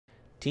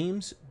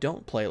Teams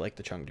don't play like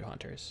the Chengdu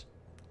Hunters.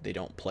 They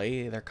don't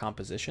play their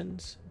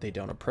compositions, they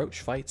don't approach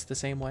fights the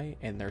same way,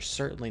 and they're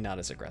certainly not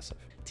as aggressive.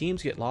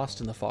 Teams get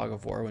lost in the fog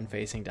of war when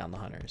facing down the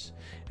Hunters,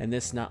 and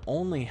this not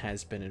only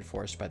has been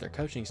enforced by their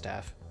coaching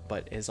staff,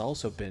 but has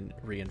also been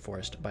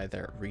reinforced by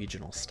their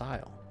regional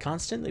style.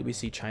 Constantly we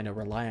see China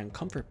rely on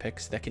comfort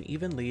picks that can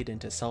even lead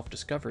into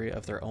self-discovery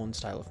of their own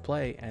style of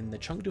play, and the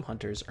Chengdu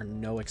Hunters are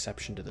no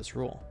exception to this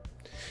rule.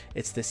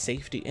 It's the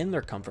safety in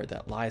their comfort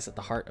that lies at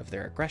the heart of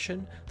their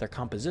aggression, their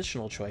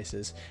compositional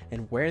choices,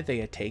 and where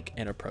they take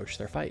and approach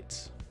their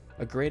fights.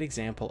 A great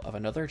example of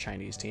another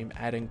Chinese team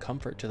adding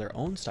comfort to their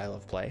own style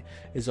of play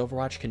is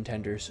Overwatch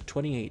contenders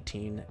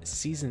 2018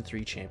 Season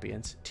 3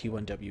 champions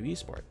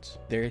T1W.Esports.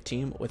 They're a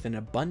team with an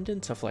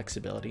abundance of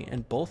flexibility,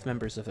 and both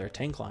members of their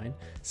tank line,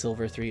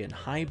 Silver 3 and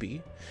High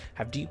B,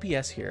 have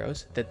DPS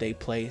heroes that they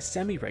play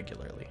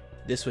semi-regularly.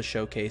 This was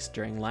showcased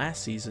during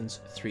last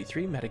season's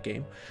 3-3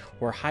 metagame,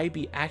 where High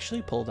B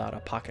actually pulled out a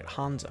Pocket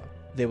Hanzo.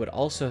 They would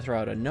also throw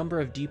out a number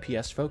of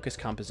DPS focused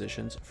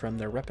compositions from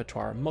their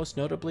repertoire, most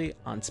notably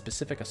on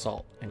specific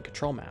assault and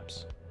control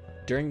maps.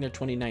 During their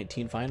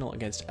 2019 final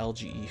against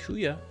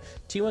LGE.Huya,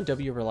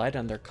 T1W relied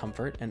on their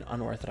comfort and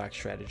unorthodox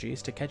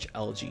strategies to catch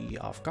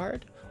LGE off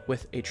guard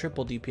with a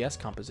triple DPS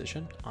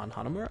composition on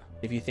Hanamura.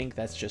 If you think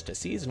that's just a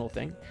seasonal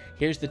thing,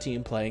 here's the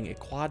team playing a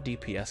quad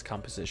DPS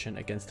composition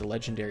against the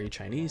legendary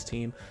Chinese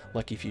team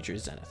Lucky Future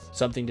Zenith.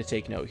 Something to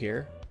take note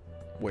here,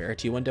 where are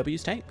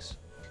T1W's tanks?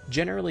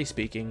 Generally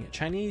speaking,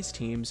 Chinese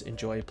teams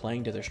enjoy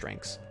playing to their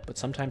strengths, but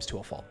sometimes to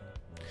a fault.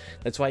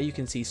 That's why you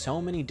can see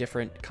so many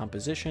different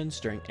compositions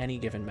during any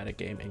given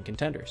metagame in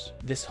contenders.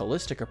 This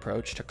holistic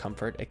approach to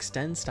comfort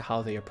extends to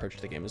how they approach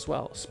the game as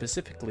well,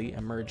 specifically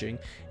emerging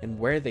in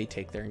where they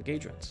take their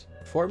engagements.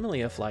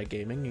 Formerly of Fly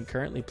Gaming and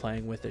currently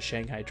playing with the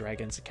Shanghai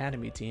Dragons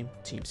Academy team,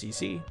 Team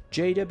CC,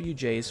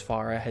 JWJ's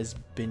Pharah has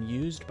been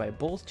used by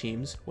both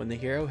teams when the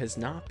hero has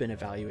not been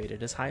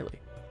evaluated as highly.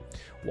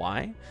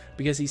 Why?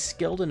 Because he's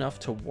skilled enough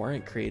to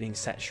warrant creating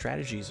set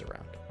strategies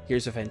around.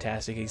 Here's a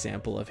fantastic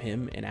example of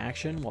him in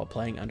action while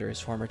playing under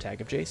his former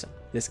tag of Jason.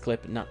 This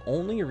clip not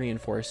only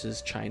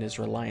reinforces China's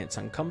reliance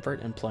on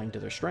comfort and playing to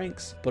their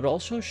strengths, but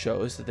also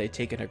shows that they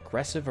take an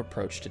aggressive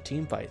approach to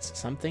teamfights,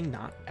 something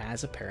not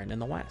as apparent in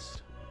the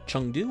West.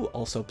 Chengdu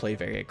also play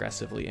very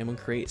aggressively and will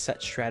create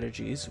set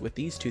strategies with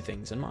these two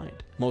things in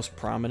mind. Most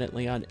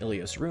prominently on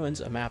Ilios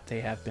Ruins, a map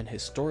they have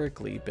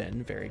historically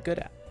been very good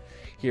at.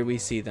 Here we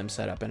see them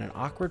set up in an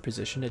awkward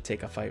position to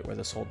take a fight where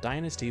the Seoul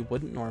Dynasty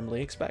wouldn't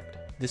normally expect.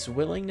 This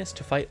willingness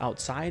to fight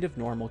outside of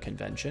normal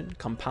convention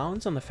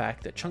compounds on the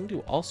fact that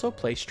Chengdu also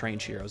play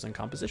strange heroes and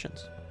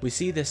compositions. We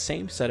see this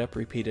same setup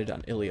repeated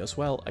on Ilios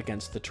well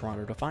against the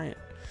Toronto Defiant.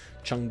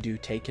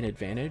 Chengdu take an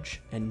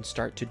advantage and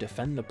start to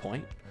defend the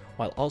point,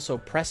 while also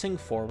pressing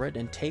forward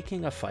and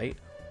taking a fight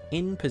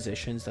in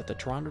positions that the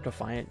Toronto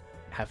Defiant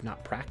have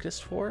not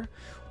practiced for,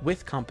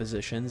 with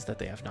compositions that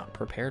they have not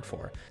prepared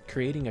for,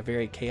 creating a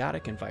very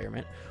chaotic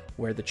environment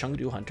where the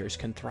Chengdu Hunters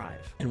can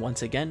thrive. And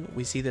once again,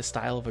 we see this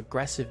style of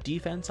aggressive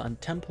defense on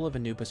Temple of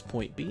Anubis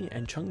Point B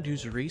and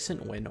Chengdu's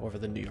recent win over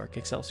the New York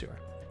Excelsior.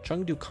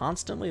 Chengdu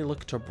constantly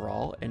look to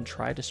brawl and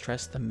try to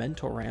stress the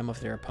mental RAM of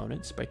their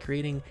opponents by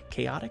creating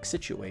chaotic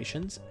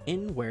situations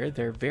in where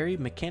their very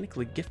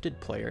mechanically gifted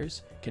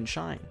players can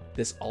shine.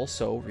 This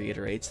also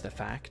reiterates the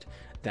fact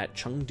that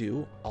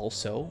Chengdu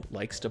also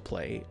likes to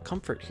play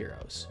comfort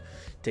heroes.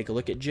 Take a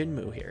look at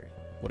Jinmu here.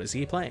 What is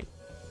he playing?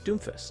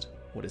 Doomfist.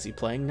 What is he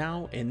playing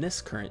now in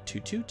this current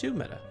 2-2-2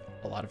 meta?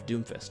 A lot of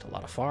Doomfist, a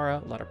lot of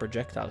Pharah, a lot of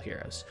projectile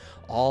heroes,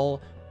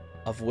 all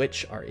of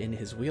which are in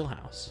his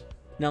wheelhouse.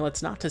 Now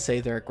that's not to say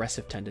their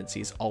aggressive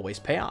tendencies always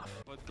pay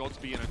off.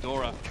 Godsby and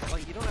Adora.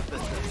 Like, you don't have to...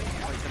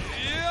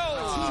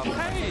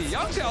 Hey,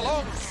 Young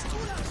Xiaolong!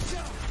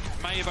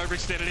 May have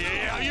overextended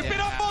here. You've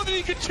been up more than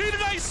you can chew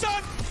today,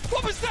 son!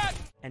 What was that?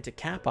 And to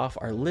cap off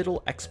our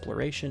little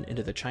exploration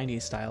into the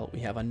Chinese style, we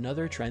have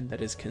another trend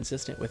that is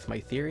consistent with my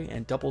theory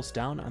and doubles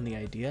down on the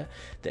idea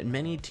that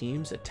many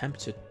teams attempt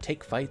to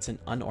take fights in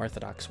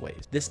unorthodox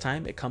ways. This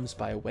time it comes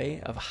by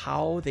way of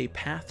how they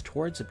path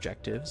towards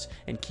objectives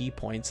and key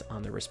points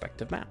on their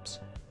respective maps.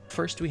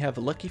 First, we have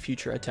Lucky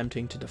Future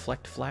attempting to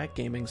deflect Flag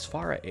Gaming's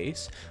Pharah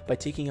ace by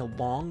taking a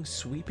long,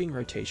 sweeping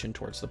rotation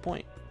towards the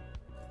point.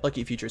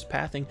 Lucky Future's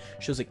pathing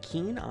shows a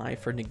keen eye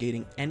for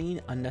negating any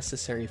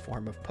unnecessary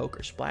form of poke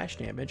or splash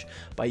damage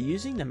by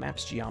using the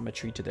map's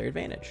geometry to their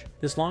advantage.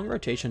 This long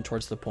rotation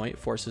towards the point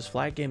forces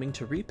Flag Gaming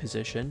to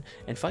reposition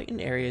and fight in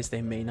areas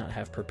they may not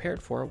have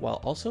prepared for,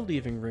 while also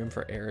leaving room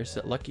for errors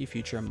that Lucky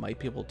Future might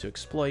be able to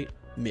exploit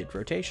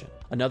mid-rotation.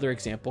 Another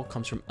example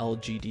comes from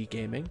LGD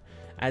Gaming,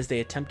 as they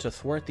attempt to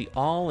thwart the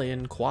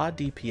all-in quad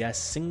DPS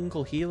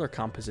single healer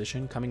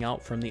composition coming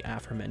out from the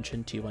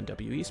aforementioned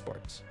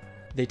T1W.Esports.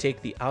 They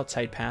take the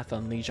outside path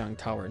on Lijiang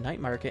Tower Night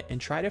Market and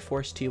try to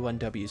force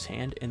T1W's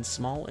hand in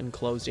small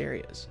enclosed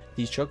areas.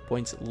 These choke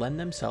points lend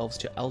themselves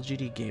to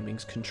LGD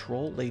Gaming's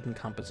control-laden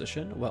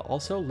composition, while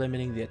also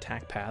limiting the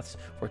attack paths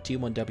for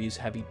T1W's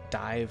heavy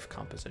dive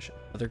composition.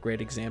 Another great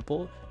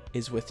example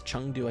is with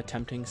Chengdu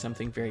attempting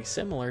something very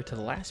similar to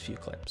the last few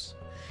clips.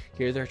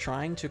 Here they're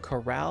trying to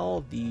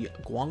corral the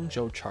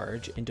Guangzhou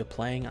charge into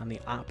playing on the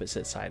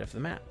opposite side of the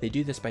map. They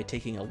do this by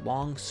taking a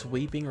long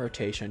sweeping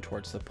rotation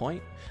towards the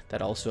point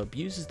that also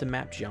abuses the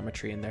map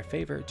geometry in their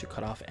favor to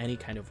cut off any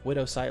kind of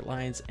widow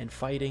sightlines and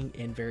fighting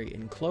in very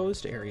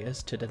enclosed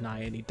areas to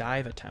deny any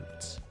dive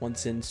attempts.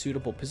 Once in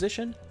suitable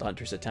position, the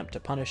hunters attempt to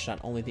punish not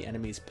only the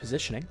enemy's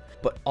positioning,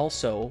 but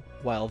also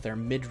while they're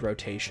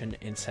mid-rotation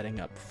in setting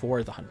up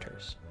for the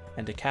hunters.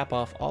 And to cap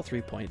off all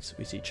 3 points,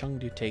 we see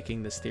Chengdu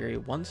taking this theory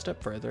one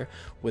step further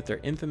with their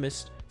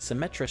infamous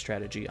Symmetra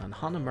strategy on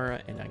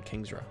Hanamura and on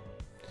King's Row.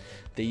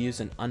 They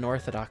use an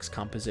unorthodox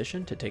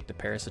composition to take the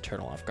Paris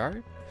Eternal off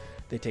guard.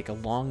 They take a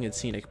long and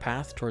scenic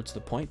path towards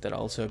the point that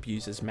also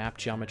abuses map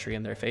geometry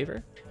in their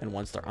favor, and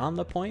once they're on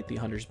the point, the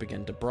hunters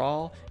begin to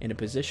brawl in a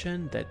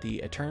position that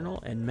the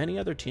Eternal and many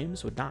other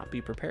teams would not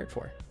be prepared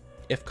for.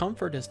 If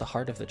comfort is the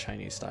heart of the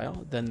Chinese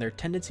style, then their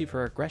tendency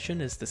for aggression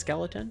is the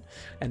skeleton,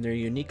 and their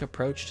unique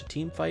approach to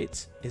team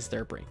fights is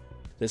their brain.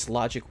 This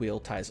logic wheel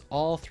ties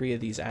all 3 of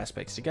these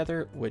aspects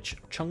together, which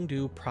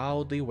Chengdu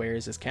proudly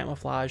wears as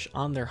camouflage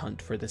on their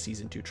hunt for the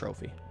Season 2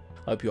 trophy.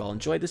 I hope you all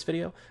enjoyed this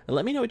video, and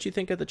let me know what you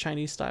think of the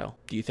Chinese style.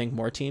 Do you think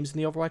more teams in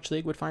the Overwatch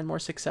League would find more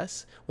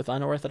success with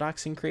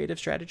unorthodox and creative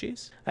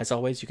strategies? As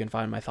always, you can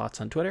find my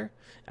thoughts on Twitter,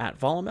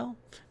 @Volumel,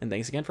 and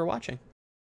thanks again for watching.